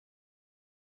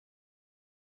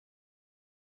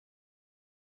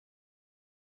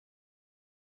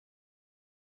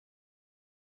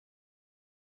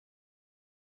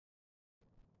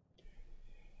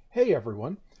Hey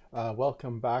everyone,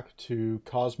 welcome back to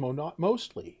Cosmonaut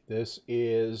mostly. This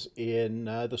is in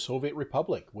the Soviet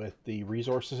Republic with the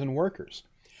resources and workers.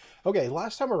 Okay,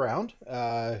 last time around,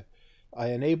 I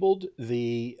enabled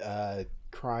the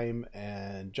crime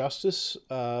and justice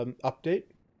update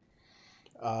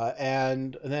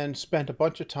and then spent a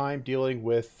bunch of time dealing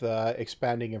with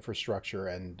expanding infrastructure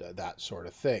and that sort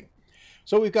of thing.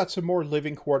 So we've got some more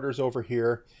living quarters over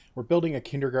here. We're building a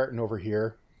kindergarten over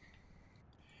here.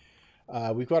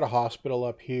 We've got a hospital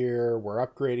up here. We're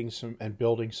upgrading some and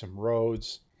building some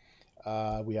roads.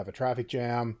 We have a traffic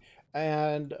jam,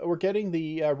 and we're getting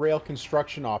the rail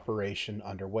construction operation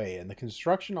underway. And the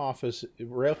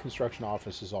rail construction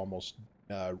office is almost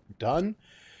done.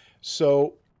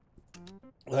 So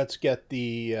let's get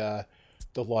the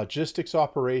logistics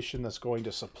operation that's going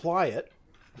to supply it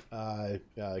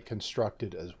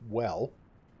constructed as well.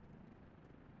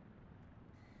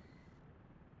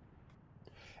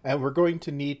 And we're going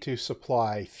to need to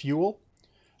supply fuel,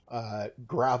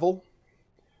 gravel,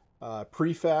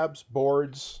 prefabs,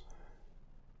 boards,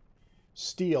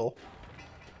 steel,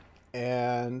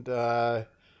 and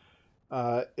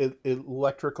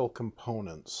electrical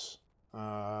components,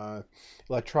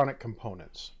 electronic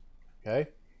components. Okay?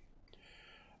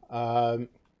 And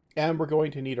we're going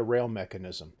to need a rail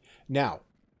mechanism. Now,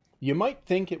 you might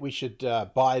think that we should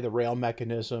buy the rail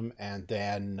mechanism and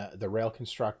then the rail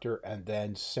constructor and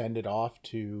then send it off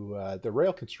to the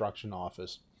rail construction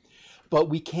office. But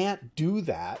we can't do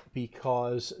that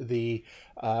because the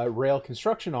rail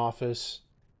construction office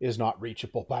is not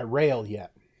reachable by rail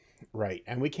yet. Right.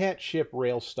 And we can't ship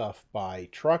rail stuff by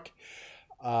truck.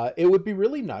 It would be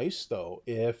really nice, though,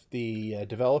 if the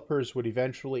developers would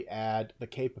eventually add the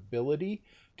capability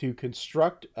to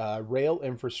construct rail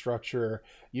infrastructure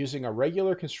using a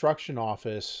regular construction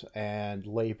office and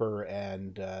labor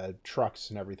and trucks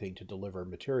and everything to deliver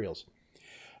materials.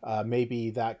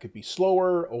 Maybe that could be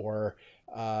slower, or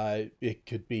it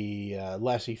could be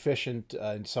less efficient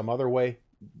in some other way.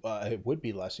 It would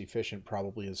be less efficient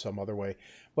probably in some other way,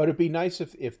 but it'd be nice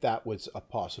if that was a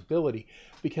possibility,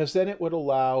 because then it would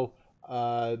allow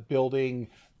building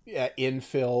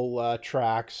infill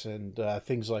tracks and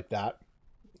things like that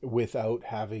without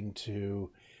having to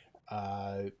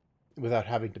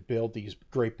build these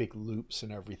great big loops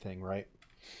and everything, right?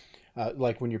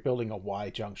 Like when you're building a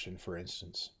Y junction, for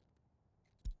instance.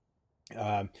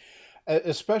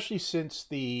 Especially since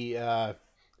the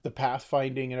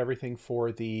pathfinding and everything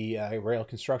for the rail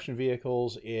construction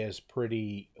vehicles is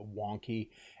pretty wonky,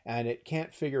 and it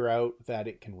can't figure out that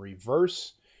it can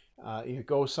reverse. You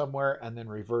go somewhere and then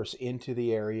reverse into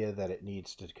the area that it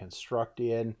needs to construct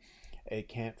in. It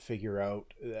can't figure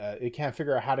out. It can't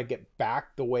figure out how to get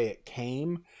back the way it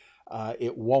came.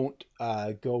 It won't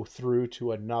go through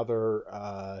to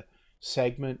another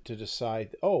segment to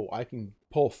decide, oh, I can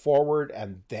pull forward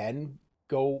and then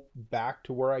go back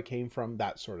to where I came from,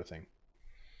 that sort of thing.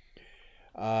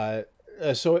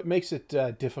 So it makes it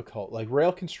difficult. Like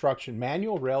rail construction,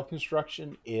 manual rail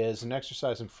construction is an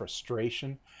exercise in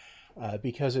frustration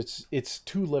because it's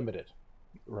too limited,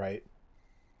 right?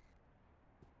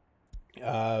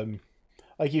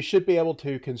 Like you should be able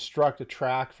to construct a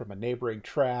track from a neighboring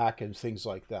track and things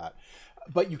like that,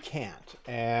 but you can't.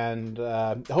 And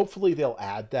hopefully they'll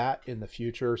add that in the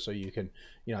future, so you can,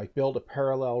 like build a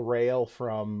parallel rail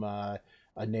from a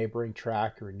neighboring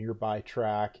track or a nearby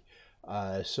track,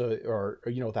 or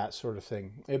that sort of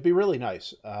thing. It'd be really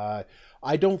nice.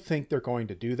 I don't think they're going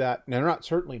to do that. And they're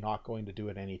certainly not going to do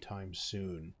it anytime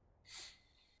soon.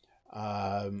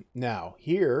 Now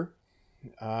here.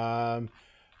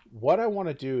 What I want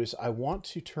to do is I want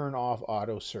to turn off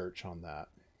auto search on that.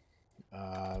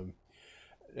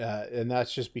 And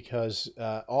that's just because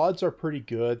odds are pretty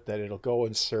good that it'll go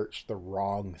and search the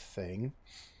wrong thing.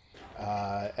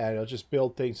 And it'll just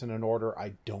build things in an order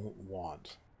I don't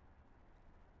want.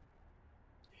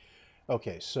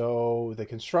 Okay, so the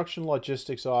construction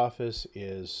logistics office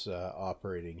is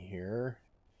operating here.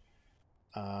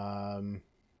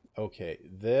 Okay,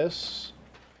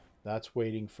 that's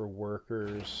waiting for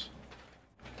workers.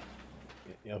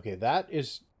 Okay,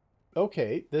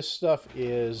 this stuff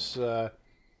is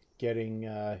getting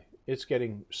it's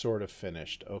getting sort of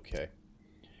finished. Okay,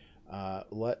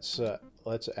 let's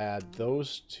add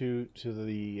those two to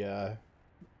the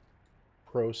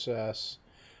process.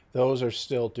 Those are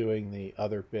still doing the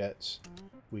other bits.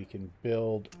 We can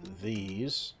build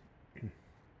these.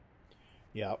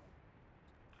 Yep.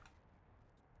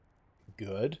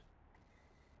 Good.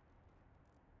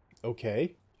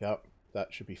 Okay, yep,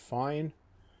 that should be fine.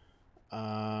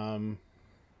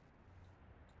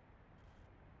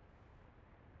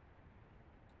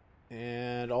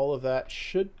 And all of that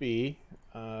should be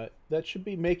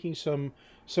making some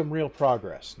real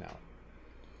progress now.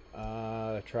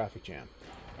 Traffic jam.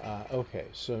 Okay,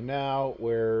 so now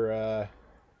we're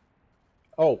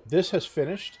oh, this has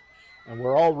finished, and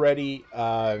we're already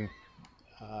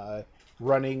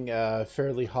running a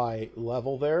fairly high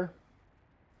level there,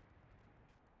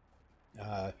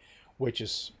 which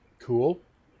is cool.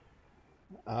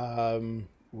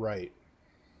 Right.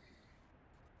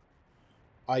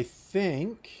 I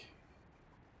think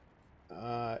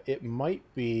it might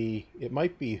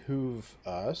behoove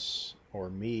us or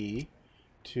me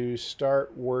to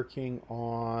start working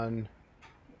on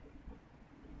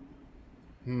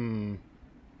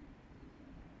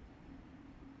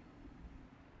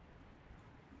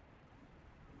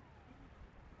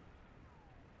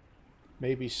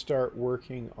maybe start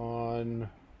working on,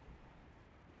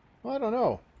 well, I don't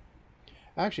know.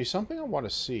 Actually, something I want to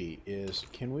see is,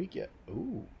 can we get,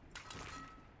 ooh,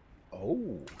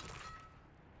 oh,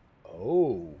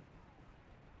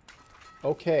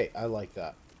 okay, I like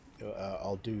that.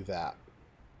 I'll do that.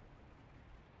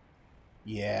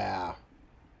 Yeah,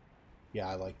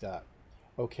 I like that.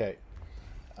 Okay.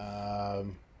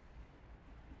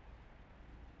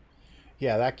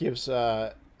 Yeah, that gives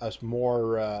us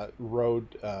more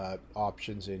road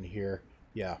options in here.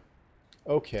 Yeah.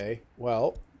 Okay,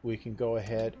 well, we can go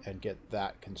ahead and get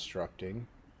that constructing.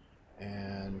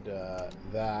 And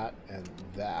that and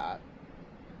that.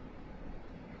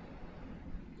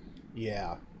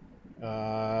 Yeah.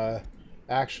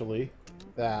 Actually,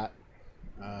 that.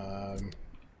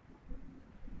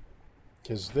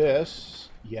 Because this,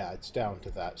 yeah, it's down to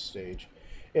that stage.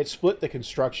 It split the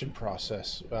construction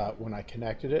process when I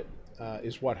connected it,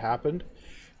 is what happened.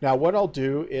 Now what I'll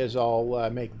do is I'll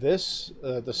make this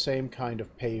the same kind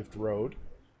of paved road,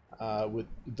 with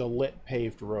the lit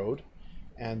paved road,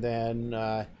 and then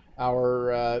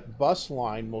our bus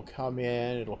line will come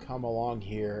in, it'll come along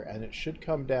here, and it should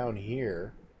come down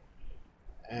here,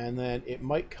 and then it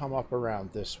might come up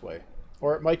around this way,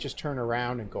 or it might just turn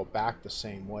around and go back the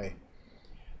same way.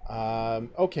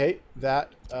 Okay,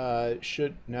 that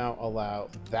should now allow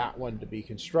that one to be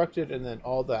constructed, and then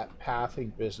all that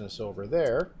pathing business over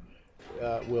there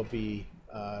will be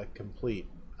complete.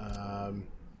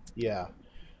 Yeah.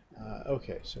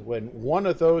 Okay, so when one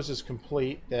of those is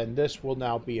complete, then this will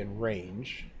now be in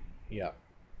range. Yeah.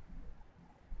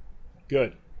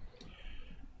 Good.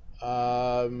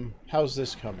 How's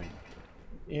this coming?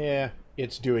 Yeah,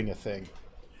 it's doing a thing.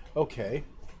 Okay.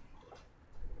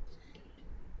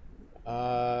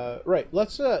 Right,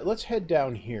 let's head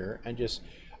down here and just,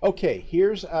 okay,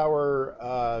 here's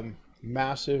our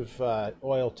massive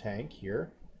oil tank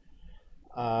here,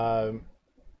 and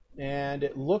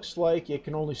it looks like it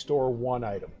can only store one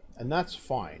item, and that's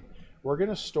fine. We're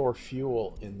gonna store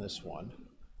fuel in this one.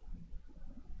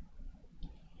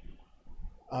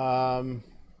 Oh,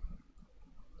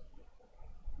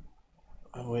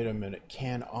 wait a minute,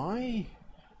 can I?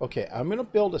 Okay, I'm going to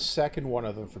build a second one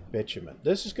of them for bitumen.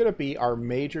 This is going to be our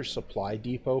major supply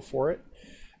depot for it,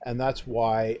 and that's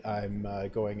why I'm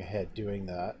going ahead doing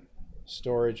that.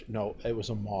 Storage, no, it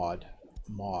was a mod.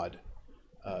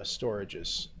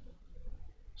 Storages.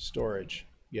 Storage,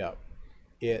 yeah.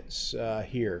 It's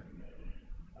here.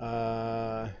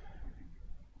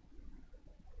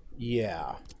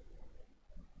 Yeah.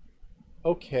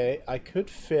 Okay, I could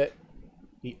fit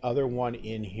the other one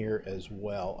in here as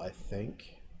well, I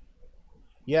think.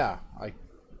 Yeah, I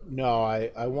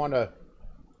want to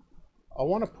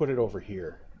put it over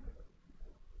here.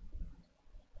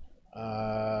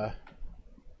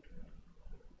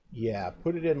 Yeah,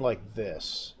 put it in like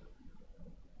this.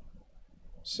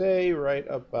 Say right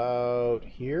about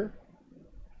here.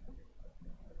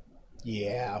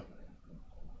 Yeah.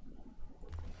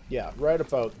 Yeah, right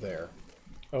about there.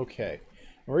 Okay.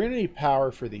 We're going to need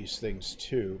power for these things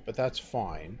too, but that's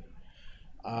fine.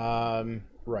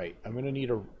 Right. I'm going to need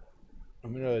a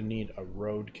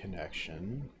road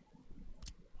connection,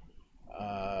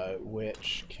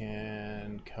 which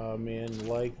can come in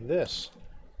like this.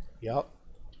 Yep.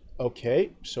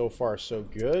 Okay, so far so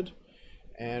good.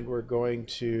 And we're going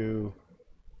to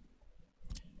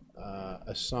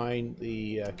assign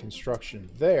the construction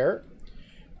there.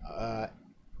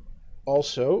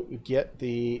 Also, get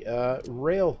the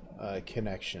rail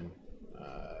connection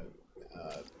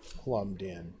plumbed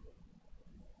in.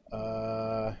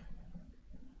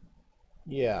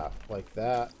 Yeah, like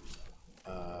that.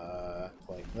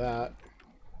 Like that.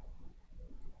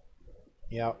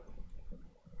 Yep.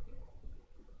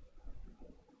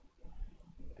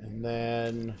 And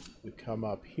then we come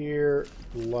up here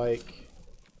like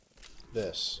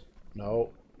this.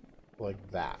 No, like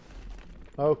that.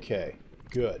 Okay,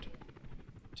 good.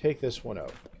 Take this one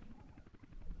out.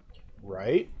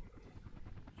 Right.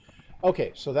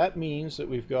 Okay, so that means that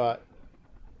we've got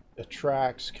the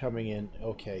tracks coming in.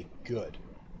 Okay, good.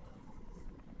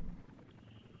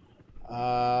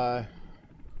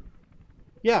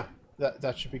 Yeah,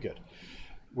 that should be good.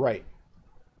 Right.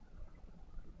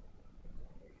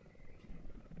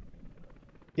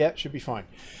 Yeah, it should be fine.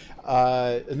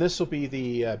 And this will be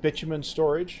the bitumen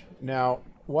storage. Now,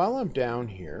 while I'm down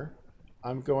here,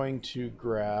 I'm going to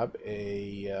grab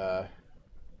a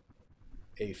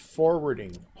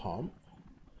forwarding pump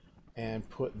and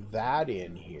put that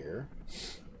in here.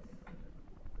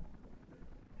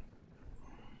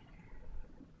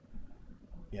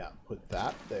 Yeah, put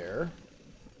that there.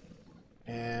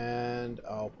 And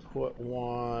I'll put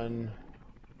one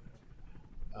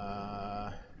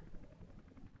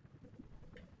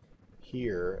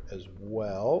here as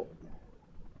well.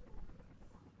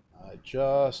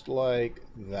 Just like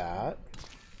that.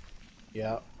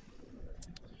 Yeah.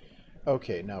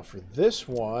 Okay, now for this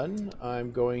one,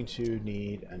 I'm going to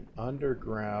need an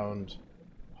underground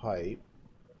pipe,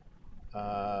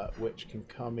 which can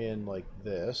come in like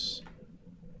this.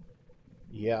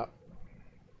 Yeah.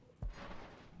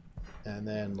 And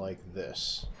then like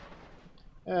this.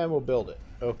 And we'll build it.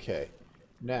 Okay.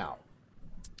 Now,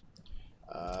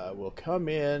 we'll come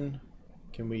in.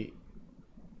 Can we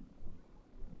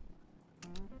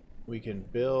can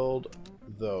build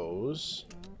those.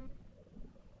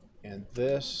 And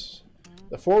this.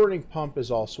 The forwarding pump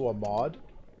is also a mod.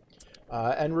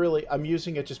 And really, I'm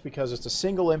using it just because it's a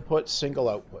single input, single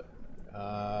output.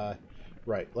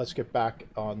 Right, let's get back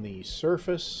on the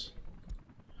surface.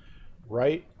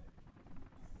 Right.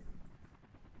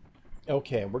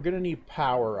 Okay, we're going to need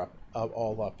power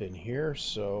all up in here,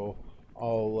 so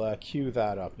I'll queue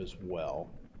that up as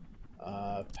well.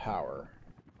 Power.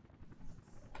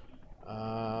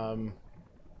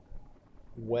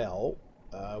 Well,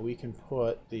 we can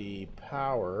put the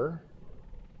power...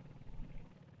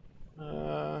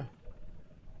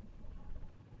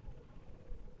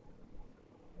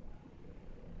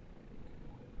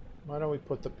 why don't we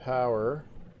put the power...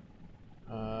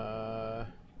 why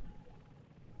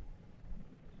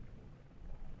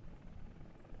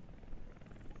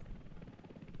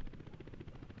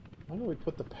don't we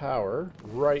put the power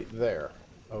right there?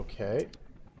 Okay.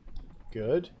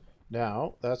 Good.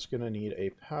 Now, that's going to need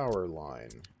a power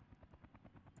line.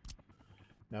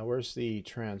 Now, where's the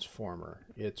transformer?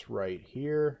 It's right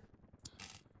here.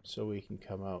 So we can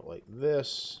come out like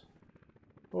this.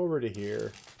 Over to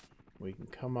here. We can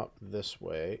come up this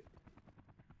way.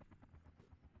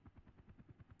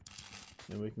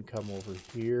 And we can come over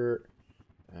here.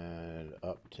 And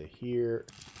up to here.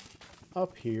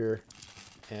 Up here.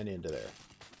 And into there.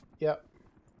 Yep.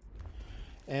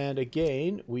 And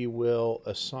again, we will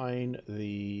assign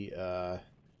the,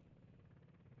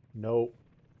 nope.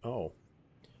 Oh.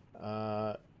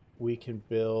 We can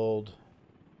build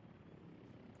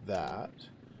that.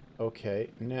 Okay,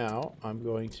 now I'm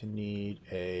going to need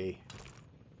a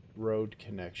road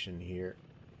connection here.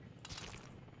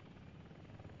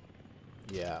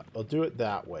 Yeah, I'll do it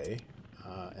that way.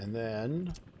 And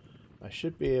then I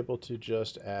should be able to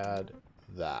just add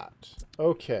that.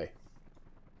 Okay.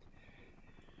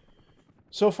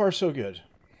 So far, so good.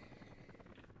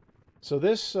 So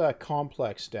this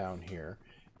complex down here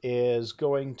is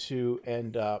going to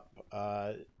end up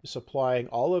supplying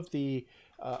all of the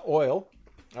oil,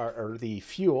 or the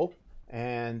fuel,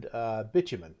 and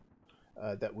bitumen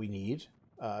that we need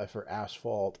for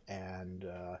asphalt and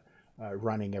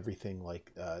running everything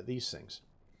like these things.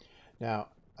 Now,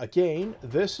 again,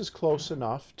 this is close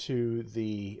enough to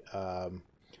the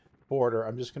border.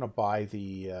 I'm just going to buy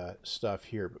the stuff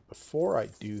here. But before I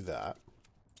do that,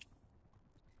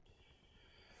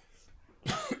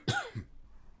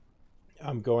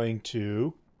 I'm going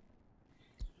to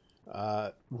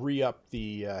re-up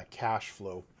the cash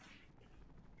flow.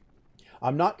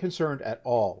 I'm not concerned at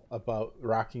all about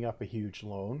racking up a huge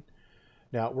loan.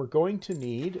 Now, we're going to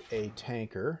need a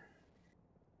tanker.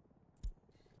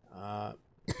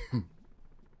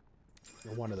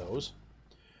 One of those.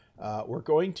 We're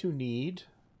going to need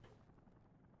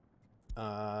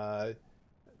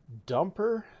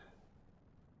dumper.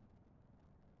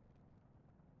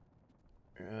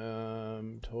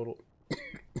 Total.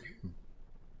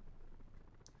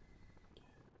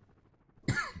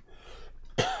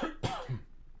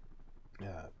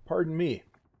 Pardon me.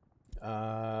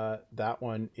 That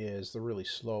one is the really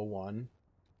slow one.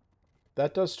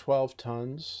 That does 12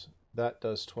 tons. That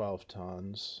does 12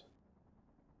 tons.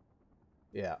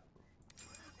 Yeah.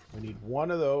 We need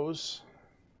one of those.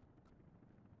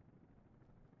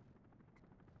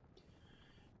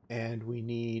 And we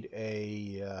need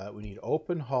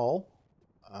open hull.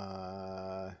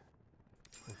 We'll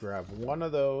grab one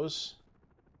of those.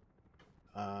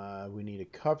 We need a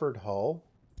covered hull.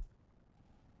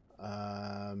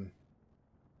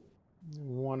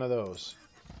 One of those.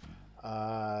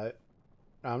 I'm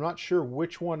not sure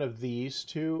which one of these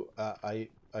two I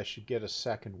should get a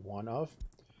second one of,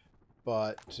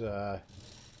 but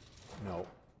no.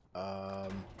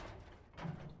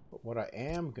 But what I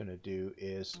am going to do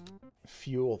is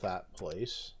fuel that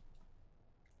place.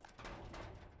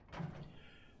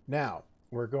 Now,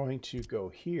 we're going to go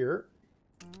here,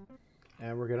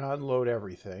 and we're going to unload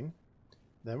everything.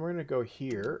 Then we're going to go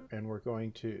here, and we're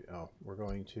going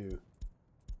to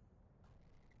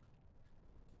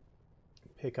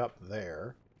pick up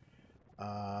there.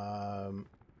 Now,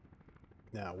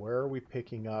 where are we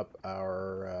picking up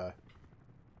our...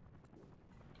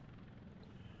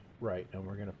 Right, and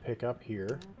we're going to pick up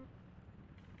here.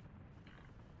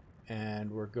 And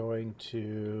we're going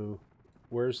to...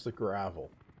 Where's the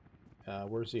gravel?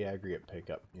 Where's the aggregate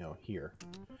pickup? You know, here.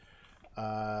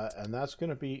 And that's going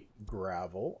to be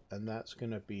gravel. And that's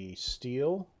going to be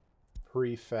steel,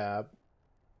 prefab,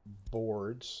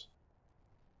 boards,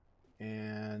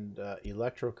 and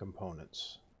electro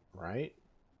components, right?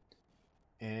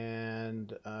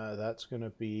 And that's going to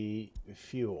be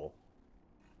fuel.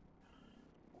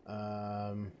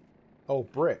 Oh,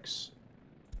 bricks.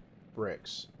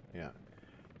 Bricks, yeah.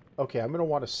 Okay, I'm going to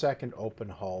want a second open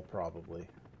hull, probably.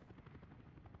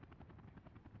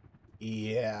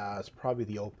 Yeah, it's probably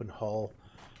the open hull.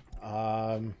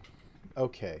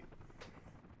 Okay.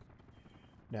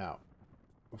 Now,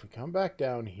 if we come back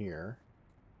down here...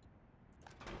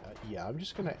 yeah, I'm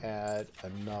just going to add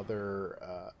another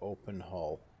open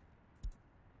hull.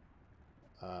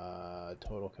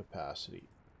 Total capacity.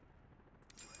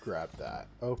 Grab that.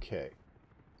 Okay.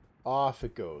 Off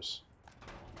it goes.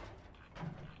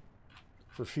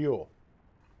 For fuel.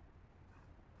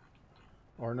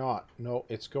 Or not. No,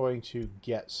 it's going to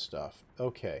get stuff.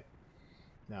 Okay.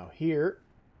 Now here,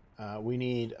 we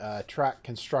need a track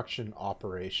construction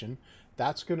operation.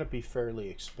 That's going to be fairly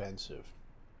expensive.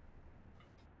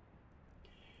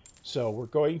 So we're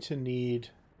going to need...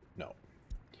 No.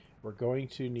 We're going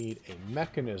to need a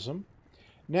mechanism.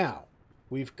 Now,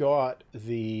 we've got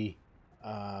the...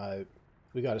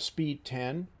 we got a speed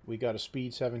 10, we got a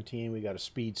speed 17, we got a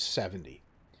speed 70.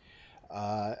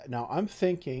 Now I'm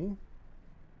thinking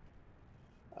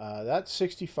that's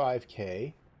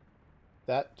 65k,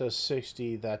 that does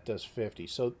 60, that does 50.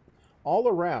 So all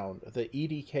around, the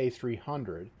EDK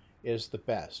 300 is the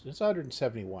best. It's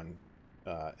 171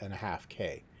 and a half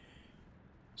K.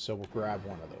 So we'll grab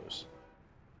one of those.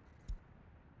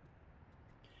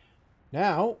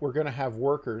 Now we're going to have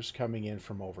workers coming in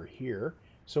from over here.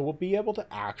 So we'll be able to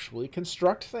actually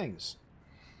construct things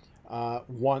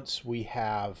once we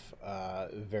have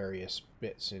various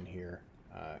bits in here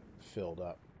filled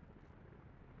up.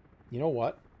 You know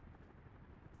what?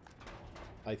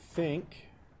 I think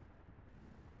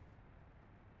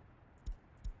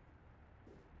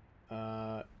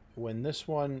when this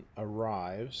one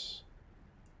arrives,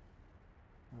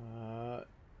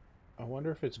 I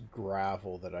wonder if it's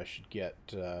gravel that I should get.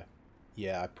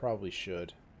 Yeah, I probably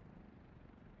should.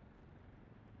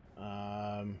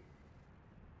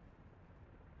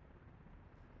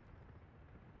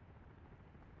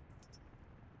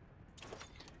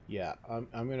 Yeah, I'm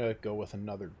gonna go with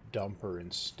another dumper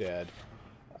instead.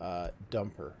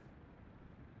 Dumper.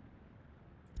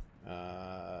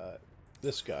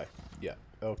 This guy. Yeah,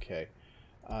 okay.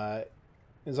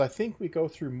 As I think we go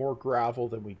through more gravel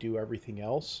than we do everything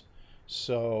else.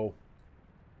 So,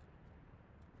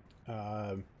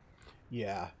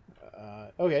 yeah.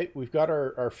 Okay, we've got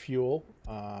our fuel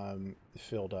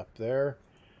filled up there.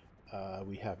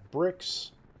 We have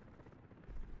bricks.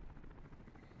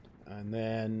 And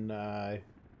then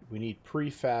we need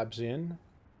prefabs in.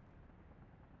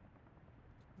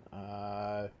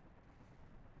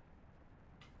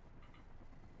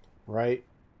 Right.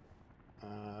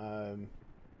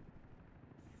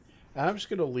 And I'm just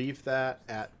going to leave that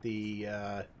at the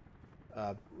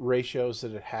ratios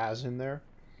that it has in there.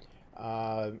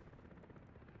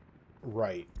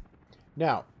 Right.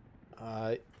 Now,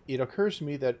 it occurs to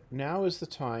me that now is the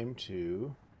time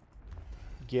to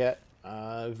get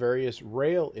various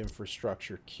rail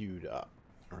infrastructure queued up.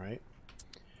 All right.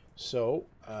 So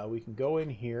we can go in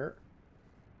here.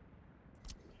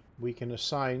 We can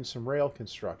assign some rail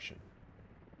construction.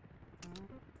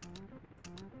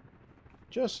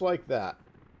 Just like that.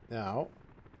 Now,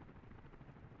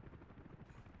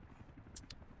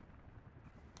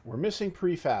 we're missing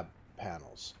prefab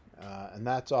panels. And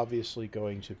that's obviously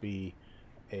going to be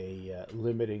a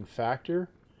limiting factor.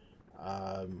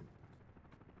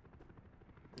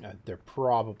 They're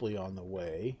probably on the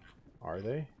way. Are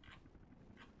they?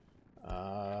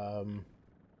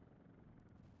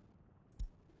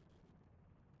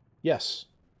 Yes,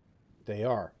 they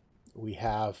are. We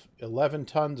have 11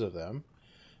 tons of them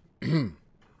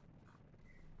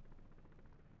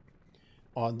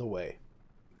on the way.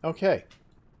 Okay.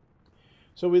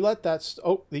 So we let that...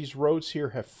 oh, these roads here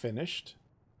have finished.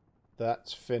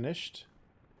 That's finished.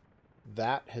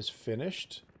 That has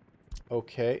finished.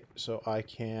 Okay, so I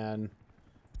can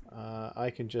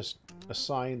just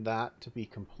assign that to be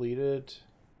completed.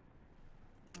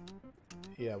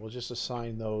 Yeah, we'll just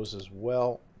assign those as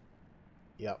well.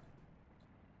 Yep.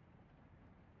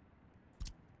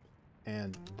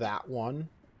 And that one.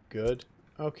 Good.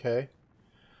 Okay.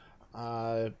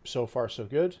 So far, so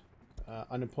good.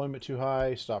 Unemployment too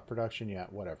high. Stop production. Yeah,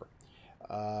 whatever.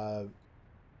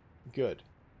 Good.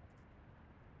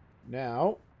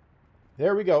 Now,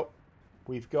 there we go.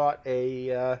 We've got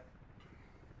a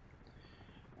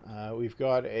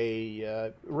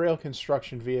rail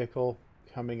construction vehicle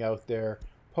coming out there,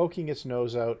 poking its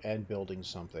nose out and building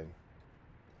something.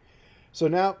 So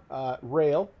now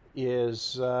rail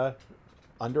is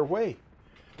underway.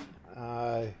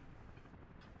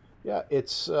 Yeah,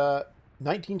 it's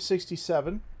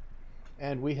 1967,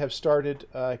 and we have started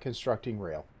constructing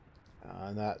rail.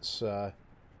 And that's...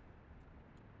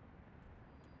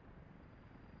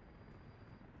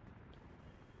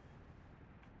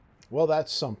 well,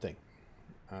 that's something.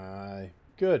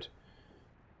 Good.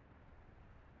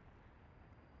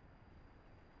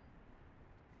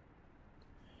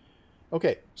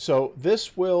 Okay, so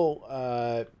this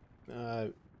will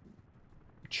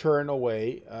churn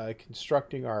away,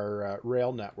 constructing our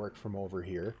rail network from over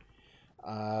here.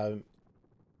 I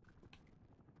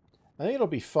think it'll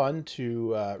be fun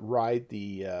to ride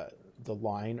the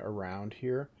line around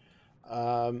here.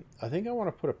 I think I want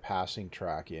to put a passing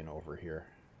track in over here.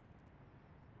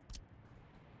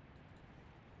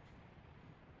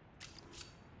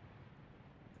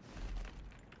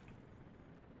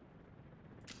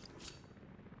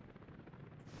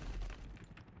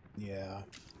 Yeah.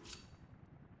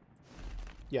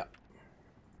 Yeah.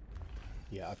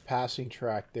 Yeah, a passing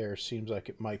track there seems like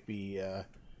it might be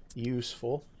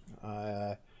useful.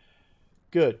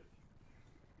 Good.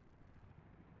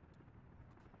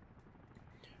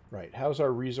 Right, how's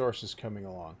our resources coming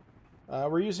along?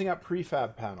 We're using up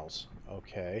prefab panels.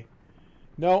 Okay.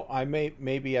 No,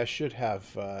 maybe I should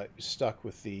have stuck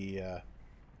with the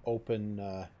open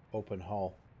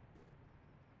hull.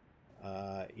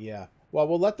 Yeah. Well,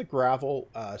 we'll let the gravel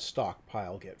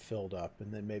stockpile get filled up,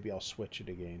 and then maybe I'll switch it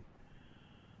again.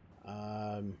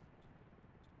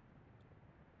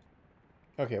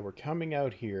 Okay, we're coming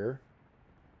out here.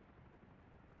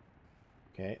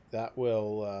 Okay, that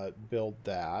will build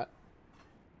that.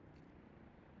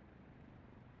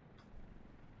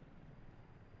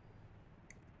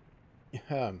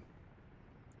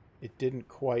 It didn't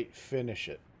quite finish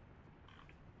it.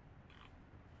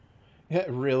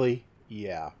 Really?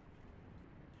 Yeah.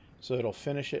 So it'll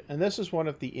finish it. And this is one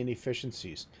of the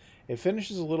inefficiencies. It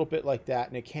finishes a little bit like that,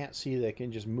 and it can't see that it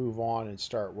can just move on and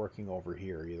start working over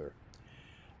here either.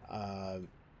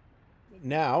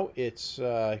 Now it's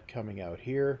coming out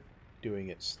here, doing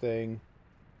its thing.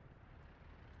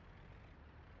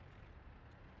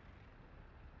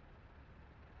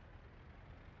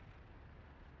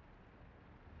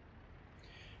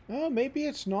 Oh, maybe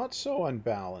it's not so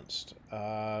unbalanced.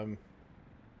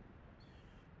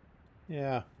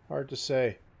 Yeah, hard to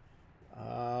say.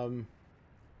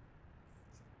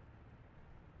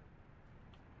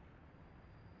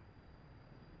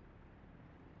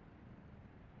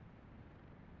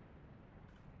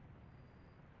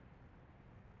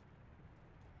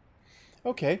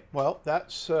 Okay, well,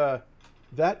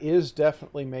 that is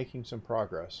definitely making some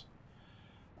progress.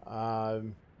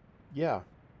 Yeah.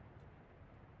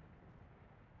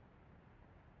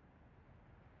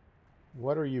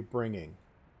 What are you bringing?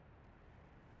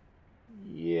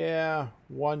 Yeah,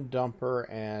 one dumper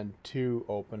and 2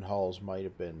 open hulls might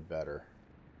have been better.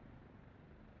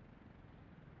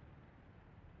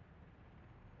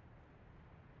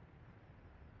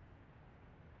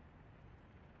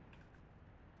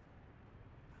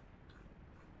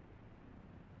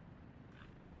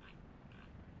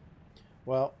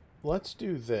 Well, let's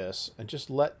do this and just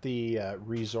let the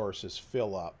resources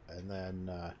fill up and then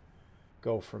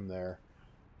go from there.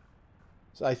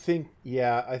 So I think,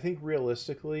 yeah, I think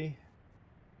realistically,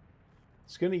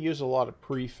 it's going to use a lot of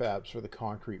prefabs for the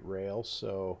concrete rails,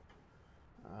 so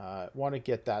I want to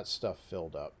get that stuff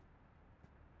filled up.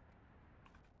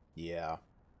 Yeah.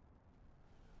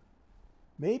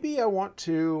 Maybe I want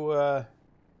to...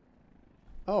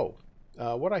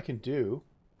 what I can do,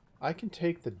 I can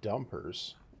take the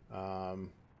dumpers.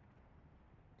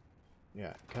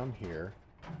 Yeah, come here.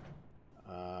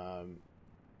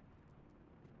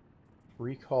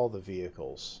 Recall the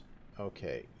vehicles.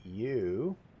 Okay,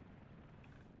 you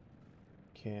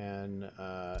can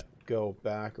go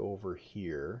back over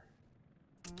here.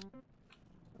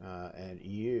 And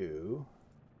you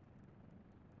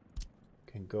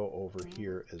can go over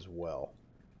here as well.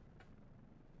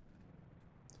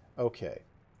 Okay,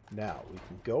 now we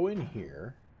can go in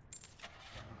here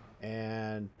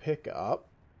and pick up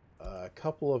a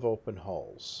couple of open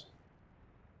hulls.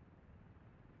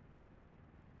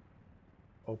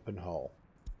 Open hull.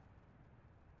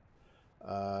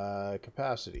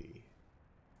 Capacity.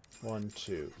 1,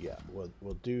 2. Yeah,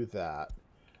 we'll do that.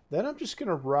 Then I'm just going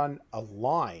to run a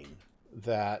line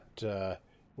that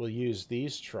will use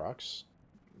these trucks.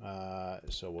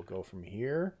 So we'll go from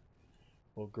here.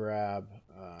 We'll grab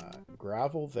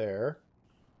gravel there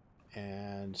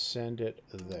and send it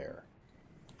there.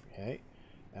 Okay.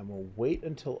 And we'll wait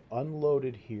until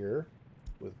unloaded here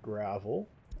with gravel,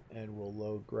 and we'll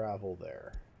load gravel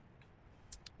there.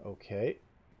 Okay.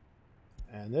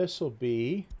 And this will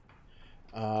be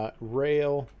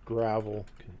rail, gravel,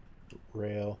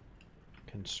 rail,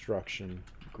 construction,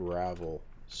 gravel,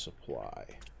 supply.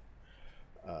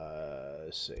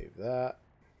 Save that.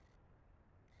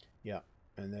 Yeah.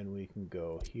 And then we can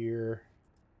go here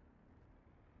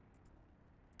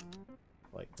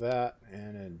like that,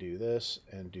 and then do this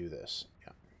and do this.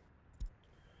 Yeah.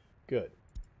 Good.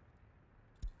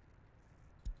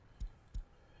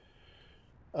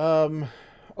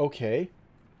 Okay.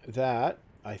 That,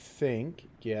 I think,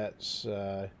 gets...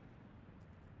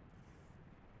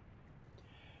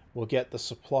 we'll get the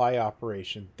supply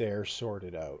operation there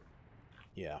sorted out.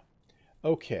 Yeah.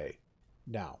 Okay.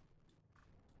 Now,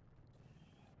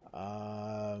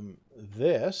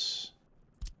 this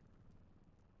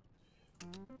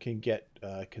can get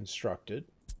constructed.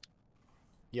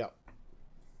 Yep.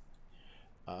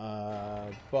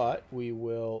 But we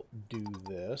will do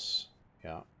this.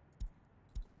 Yeah.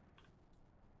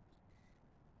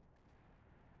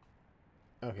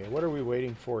 Okay, what are we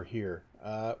waiting for here?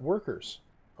 Workers.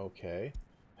 Okay.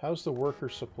 How's the worker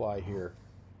supply here?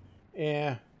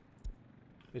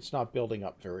 It's not building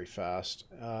up very fast.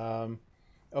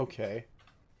 Okay.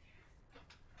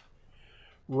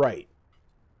 Right.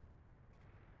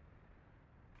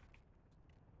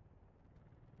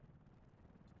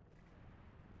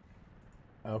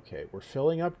 Okay, we're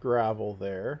filling up gravel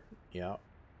there. Yeah.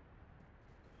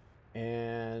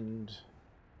 And...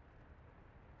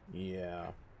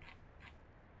 yeah.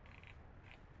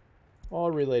 All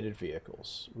related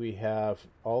vehicles. We have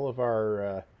all of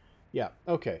our... yeah,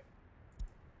 okay.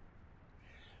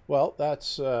 Well,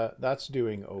 that's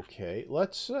doing okay.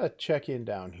 Let's check in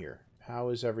down here. How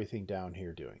is everything down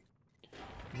here doing?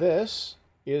 This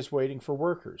is waiting for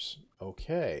workers.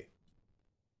 Okay.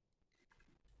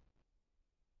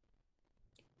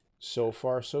 So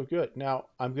far, so good. Now,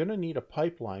 I'm going to need a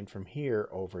pipeline from here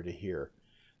over to here.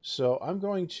 So I'm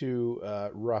going to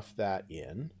rough that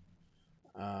in.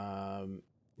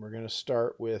 We're going to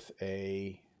start with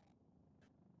a...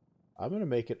 I'm going to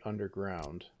make it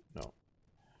underground. No.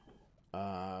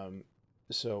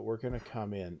 So we're going to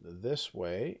come in this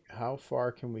way. How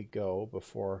far can we go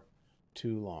before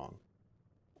too long?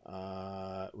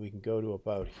 We can go to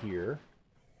about here.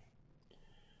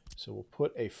 So we'll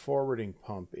put a forwarding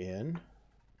pump in,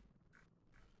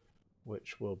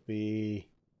 which will be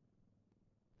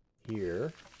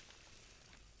here.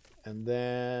 And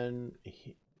then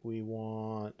we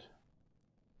want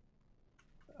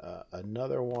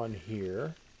another one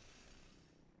here.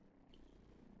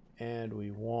 And we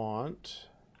want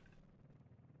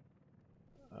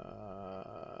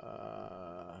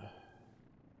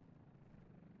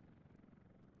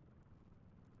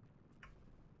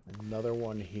another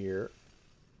one here.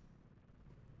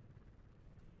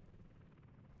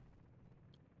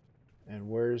 And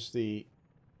where's the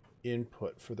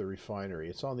input for the refinery?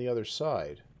 It's on the other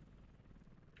side.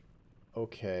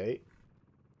 Okay.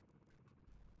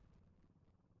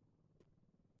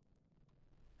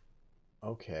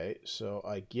 Okay, so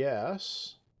I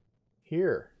guess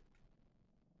here.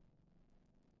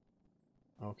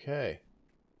 Okay.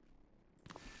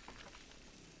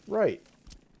 Right.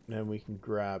 Then we can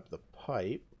grab the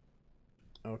pipe.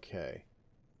 Okay.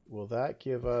 Will that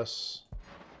give us...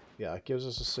 yeah, it gives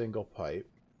us a single pipe.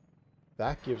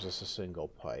 That gives us a single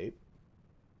pipe.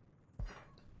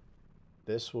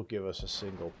 This will give us a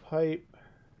single pipe.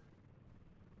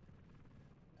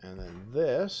 And then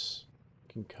this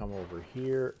can come over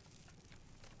here.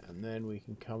 And then we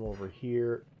can come over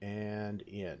here and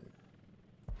in.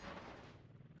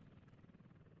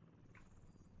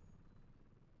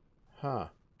 Huh.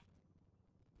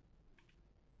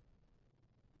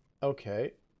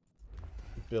 Okay.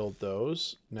 Build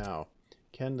those. Now,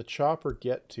 can the chopper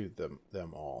get to them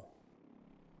all?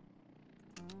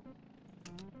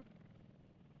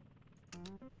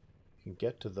 Can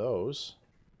get to those.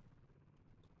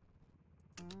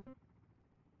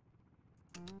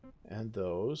 And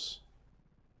those.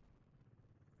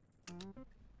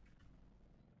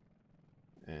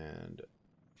 And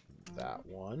that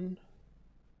one.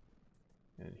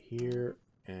 And here.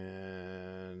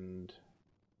 And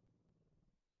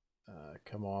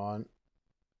come on.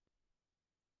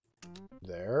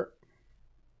 There.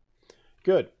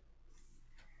 Good.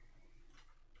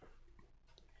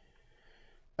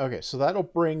 Okay, so that'll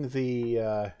bring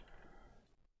the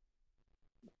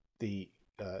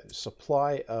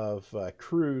supply of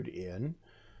crude in.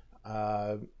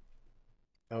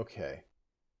 Okay.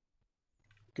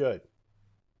 Good.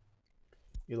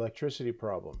 Electricity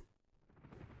problem.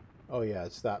 Oh yeah,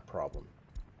 it's that problem.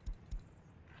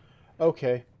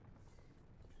 Okay.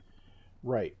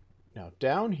 Right. Now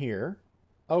down here.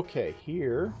 Okay,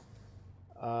 here.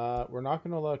 We're not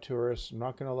going to allow tourists. I'm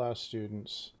not going to allow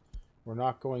students. We're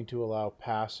not going to allow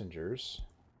passengers.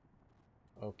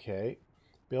 Okay.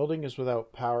 Building is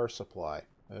without power supply.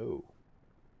 Oh.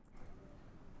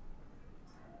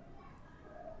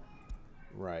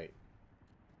 Right.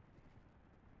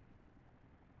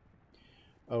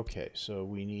 Okay, so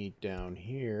we need down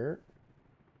here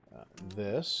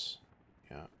this.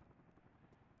 Yeah.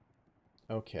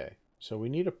 Okay, so we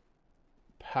need a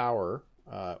power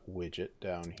widget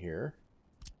down here.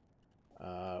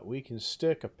 We can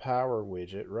stick a power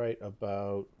widget right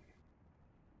about...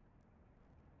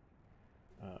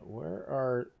 where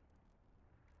are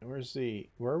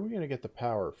we going to get the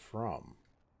power from?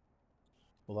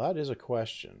 Well, that is a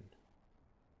question.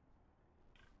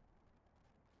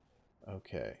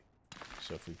 Okay,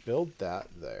 so if we build that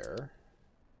there,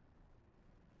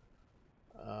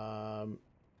 well,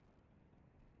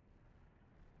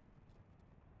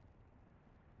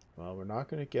 we're not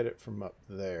going to get it from up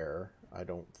there, I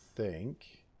don't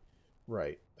think.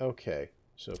 Right, okay,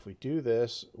 so if we do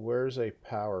this, where's a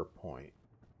power point?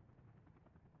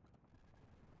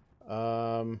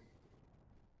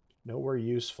 Nowhere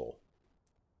useful.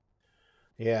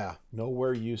 Yeah,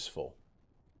 nowhere useful.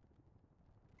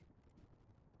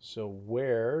 So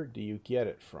where do you get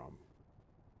it from?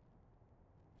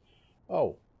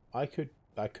 Oh, I could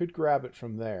grab it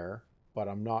from there, but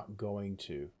I'm not going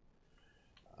to.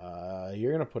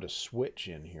 You're going to put a switch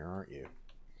in here, aren't you?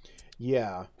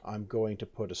 Yeah, I'm going to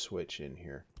put a switch in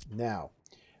here. Now,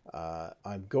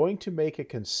 I'm going to make a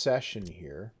concession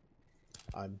here.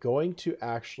 I'm going to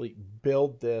actually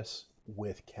build this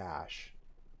with cash.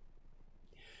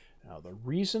 Now, the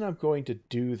reason I'm going to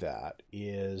do that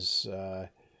is...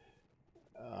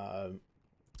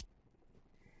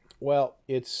 well,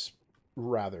 it's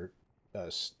rather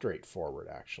straightforward,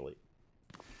 actually.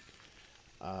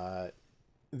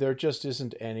 There just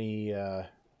isn't any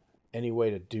way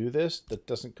to do this that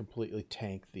doesn't completely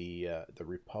tank the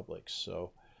Republic.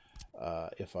 So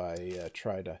if I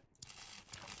try to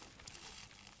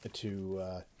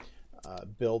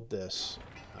build this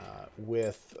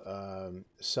with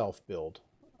self-build,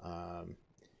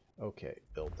 okay,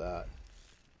 build that.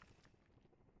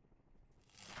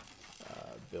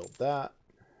 Build that,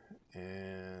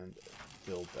 and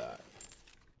build that.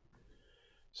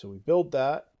 So we build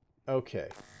that. Okay.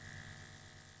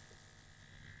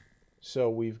 So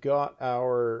we've got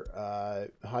our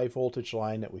high voltage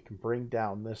line that we can bring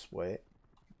down this way.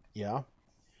 Yeah.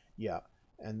 Yeah.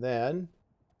 And then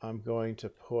I'm going to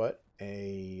put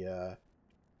a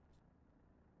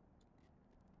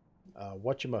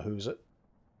whatchamahoosit.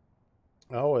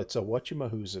 Oh, it's a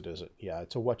whatchamahoosit, is it? Yeah,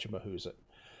 it's a whatchamahoosit.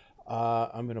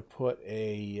 I'm going to put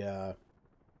a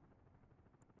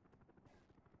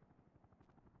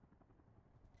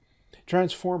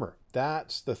transformer.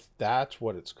 That's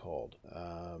what it's called.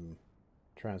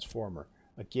 Transformer.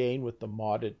 Again with the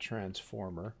modded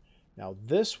transformer. Now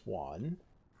this one,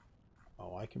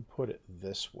 oh, I can put it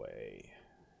this way.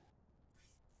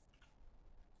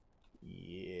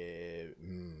 Yeah.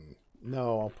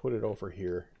 No, I'll put it over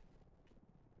here.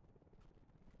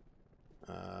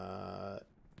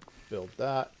 Build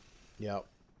that. Yep.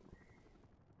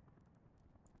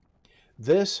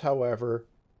 This, however,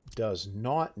 does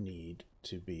not need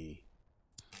to be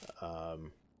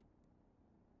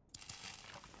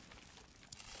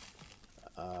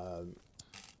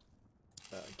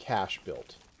cache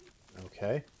built.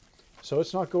 Okay, so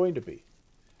it's not going to be.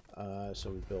 So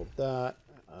we build that.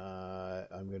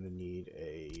 I'm going to need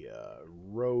a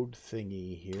road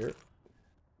thingy here.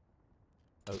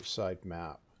 Outside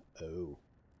map. Oh.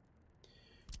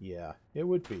 Yeah, it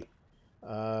would be.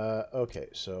 Okay,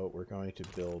 so we're going to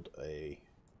build a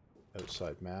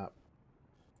outside map.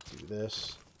 Do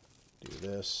this. Do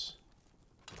this.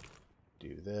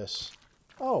 Do this.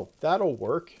 Oh, that'll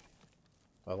work.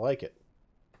 I like it.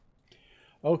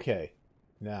 Okay,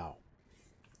 now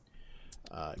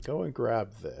go and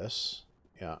grab this.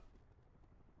 Yeah.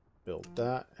 Build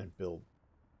that and build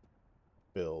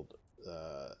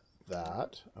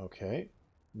that. Okay.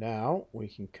 Now we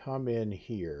can come in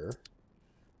here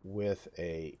with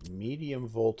a medium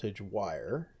voltage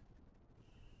wire,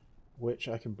 which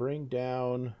I can bring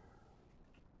down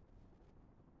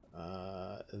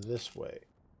this way.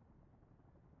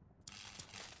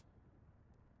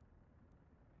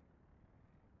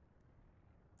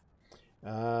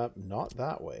 Not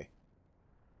that way.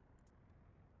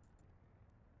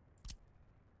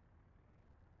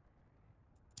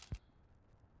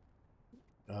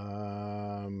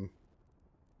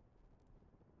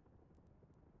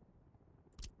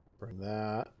 Bring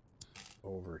that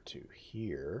over to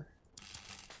here.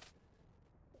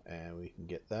 And we can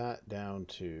get that down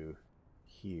to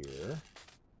here.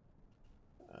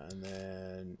 And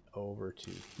then over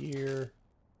to here.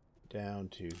 Down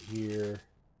to here.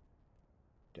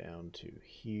 Down to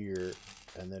here.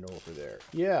 And then over there.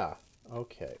 Yeah.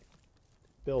 Okay.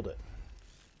 Build it.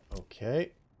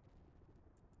 Okay.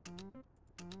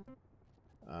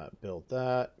 Build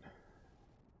that.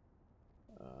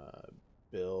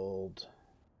 Build.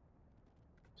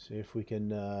 See if we can,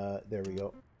 there we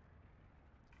go.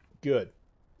 Good.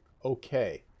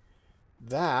 Okay.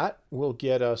 That will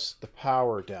get us the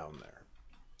power down there.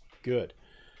 Good.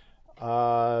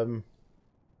 Oh.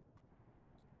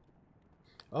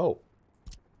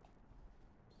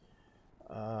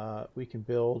 We can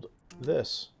build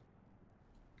this.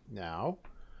 Now.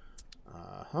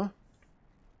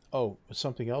 Oh,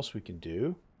 something else we can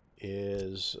do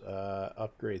is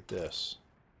upgrade this.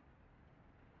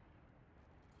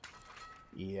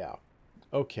 Yeah.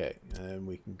 Okay, and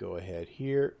we can go ahead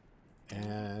here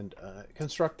and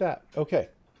construct that. Okay.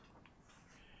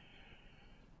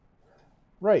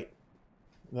 Right.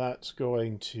 That's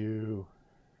going to...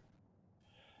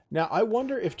 Now, I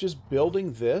wonder if just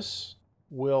building this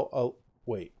will...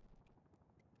 wait.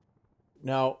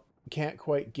 Now, can't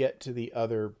quite get to the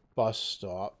other bus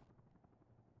stop.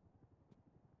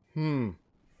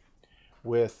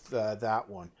 With that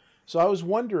one. So I was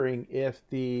wondering if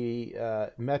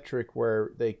the metric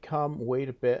where they come, wait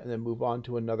a bit, and then move on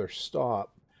to another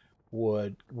stop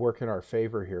would work in our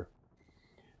favor here.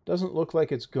 Doesn't look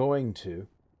like it's going to.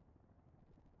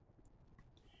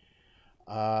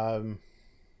 Because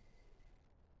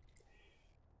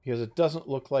it doesn't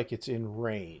look like it's in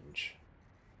range.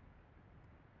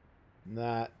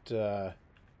 That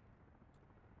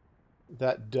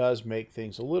that does make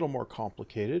things a little more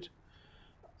complicated.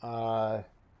 But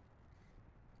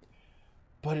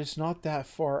it's not that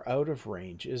far out of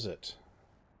range, is it?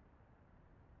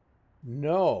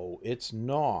 No, it's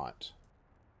not.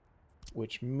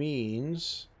 Which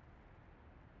means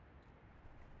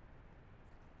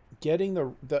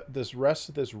getting this rest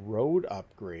of this road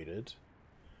upgraded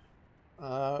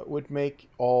would make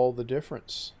all the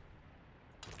difference.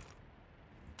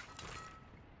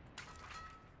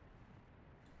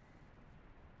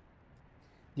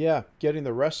 Yeah, getting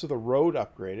the rest of the road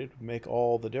upgraded would make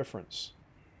all the difference.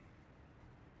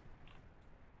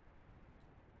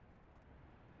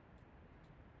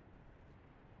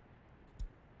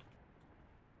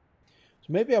 So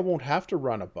maybe I won't have to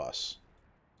run a bus.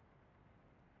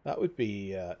 That would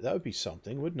be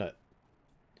something, wouldn't it?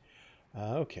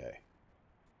 Okay.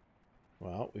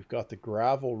 Well, we've got the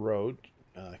gravel road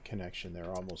connection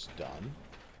there almost done.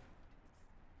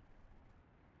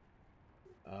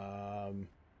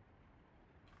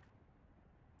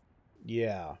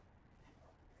 Yeah.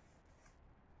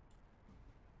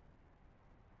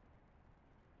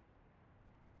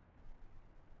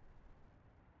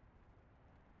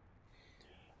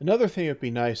 Another thing that would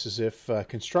be nice is if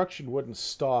construction wouldn't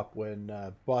stop when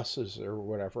buses or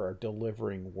whatever are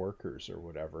delivering workers or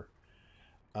whatever.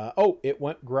 Oh, it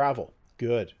went gravel.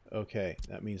 Good. Okay,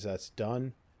 that means that's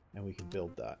done, and we can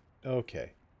build that.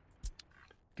 Okay.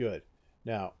 Good.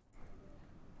 Now,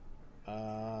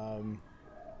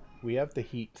 we have the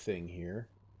heat thing here.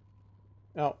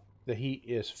 Now, the heat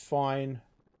is fine.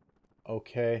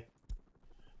 Okay.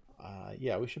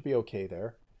 Yeah, we should be okay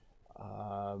there.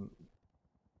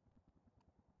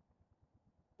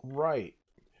 Right.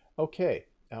 Okay.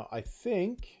 Now I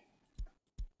think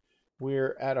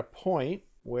we're at a point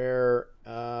where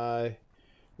I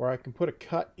can put a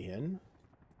cut in.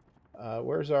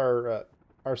 Where's our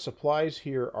supplies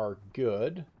here are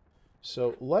good.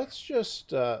 So let's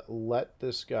just let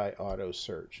this guy auto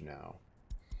search now,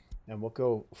 and we'll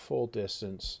go full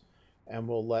distance, and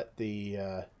we'll let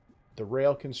the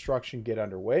rail construction get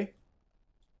underway.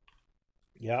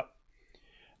 Yep.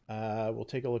 We'll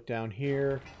take a look down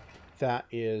here. That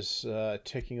is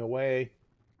ticking away.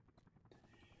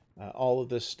 All of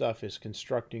this stuff is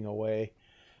constructing away.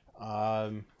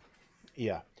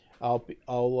 Yeah, I'll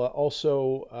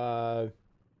also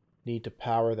need to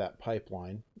power that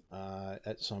pipeline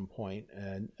at some point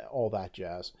and all that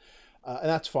jazz. And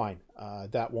that's fine.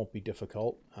 That won't be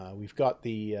difficult. We've got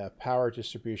the power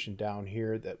distribution down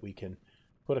here that we can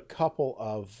put a couple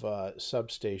of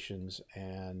substations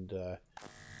and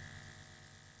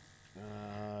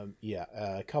yeah,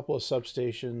 a couple of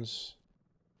substations.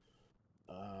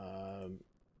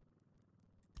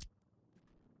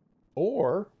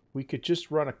 Or we could just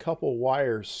run a couple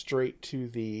wires straight to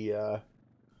the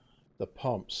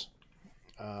pumps,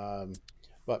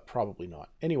 but probably not.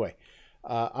 Anyway,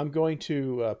 I'm going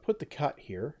to put the cut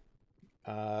here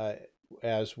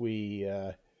as we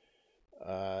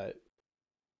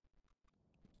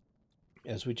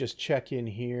just check in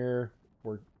here.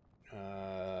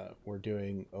 We're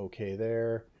doing okay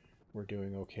there. We're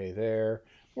doing okay there.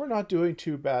 We're not doing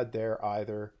too bad there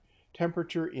either.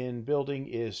 Temperature in building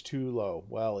is too low.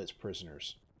 Well, it's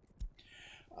prisoners.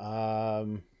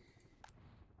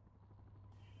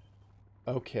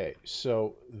 Okay,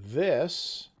 so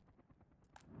this...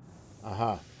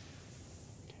 Aha.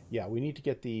 Yeah, we need to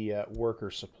get the worker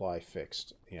supply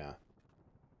fixed. Yeah.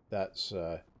 That's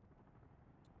the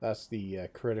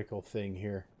critical thing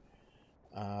here.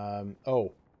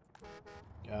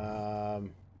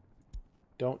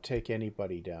 Don't take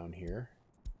anybody down here.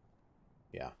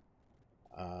 Yeah.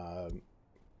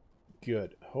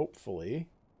 Good. Hopefully.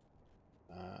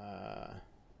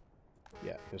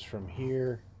 Yeah, because from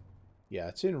here... Yeah,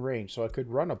 it's in range, so I could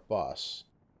run a bus.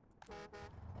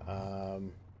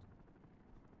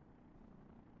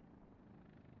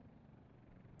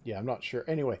 Yeah, I'm not sure.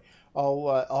 Anyway,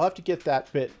 I'll have to get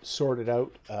that bit sorted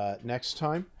out next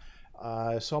time.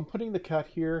 So I'm putting the cut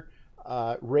here.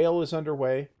 Rail is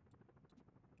underway,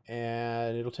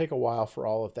 and it'll take a while for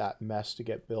all of that mess to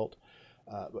get built.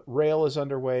 But rail is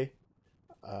underway.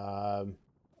 Oh,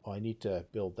 I need to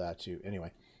build that too.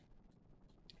 Anyway,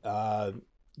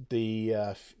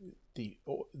 the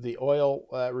oil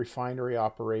refinery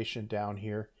operation down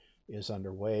here is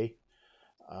underway.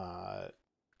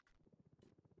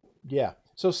 Yeah,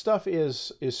 so stuff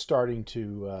is starting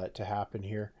to happen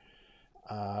here.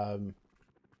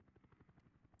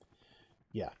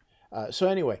 Yeah. So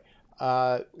anyway,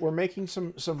 we're making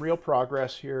some real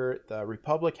progress here. The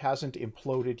Republic hasn't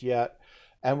imploded yet,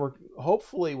 and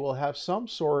hopefully we'll have some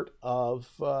sort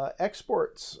of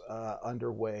exports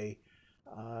underway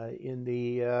in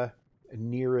the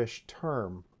nearish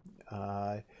term.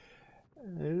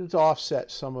 To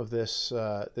offset some of this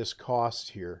this cost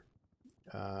here.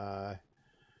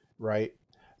 Right.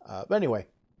 But anyway,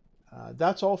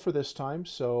 that's all for this time.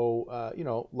 So, you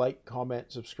know, like,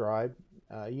 comment, subscribe.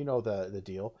 You know the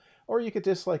deal. Or you could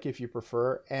dislike if you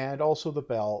prefer. And also the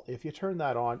bell. If you turn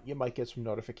that on, you might get some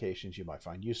notifications you might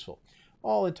find useful.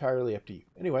 All entirely up to you.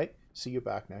 Anyway, see you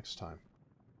back next time.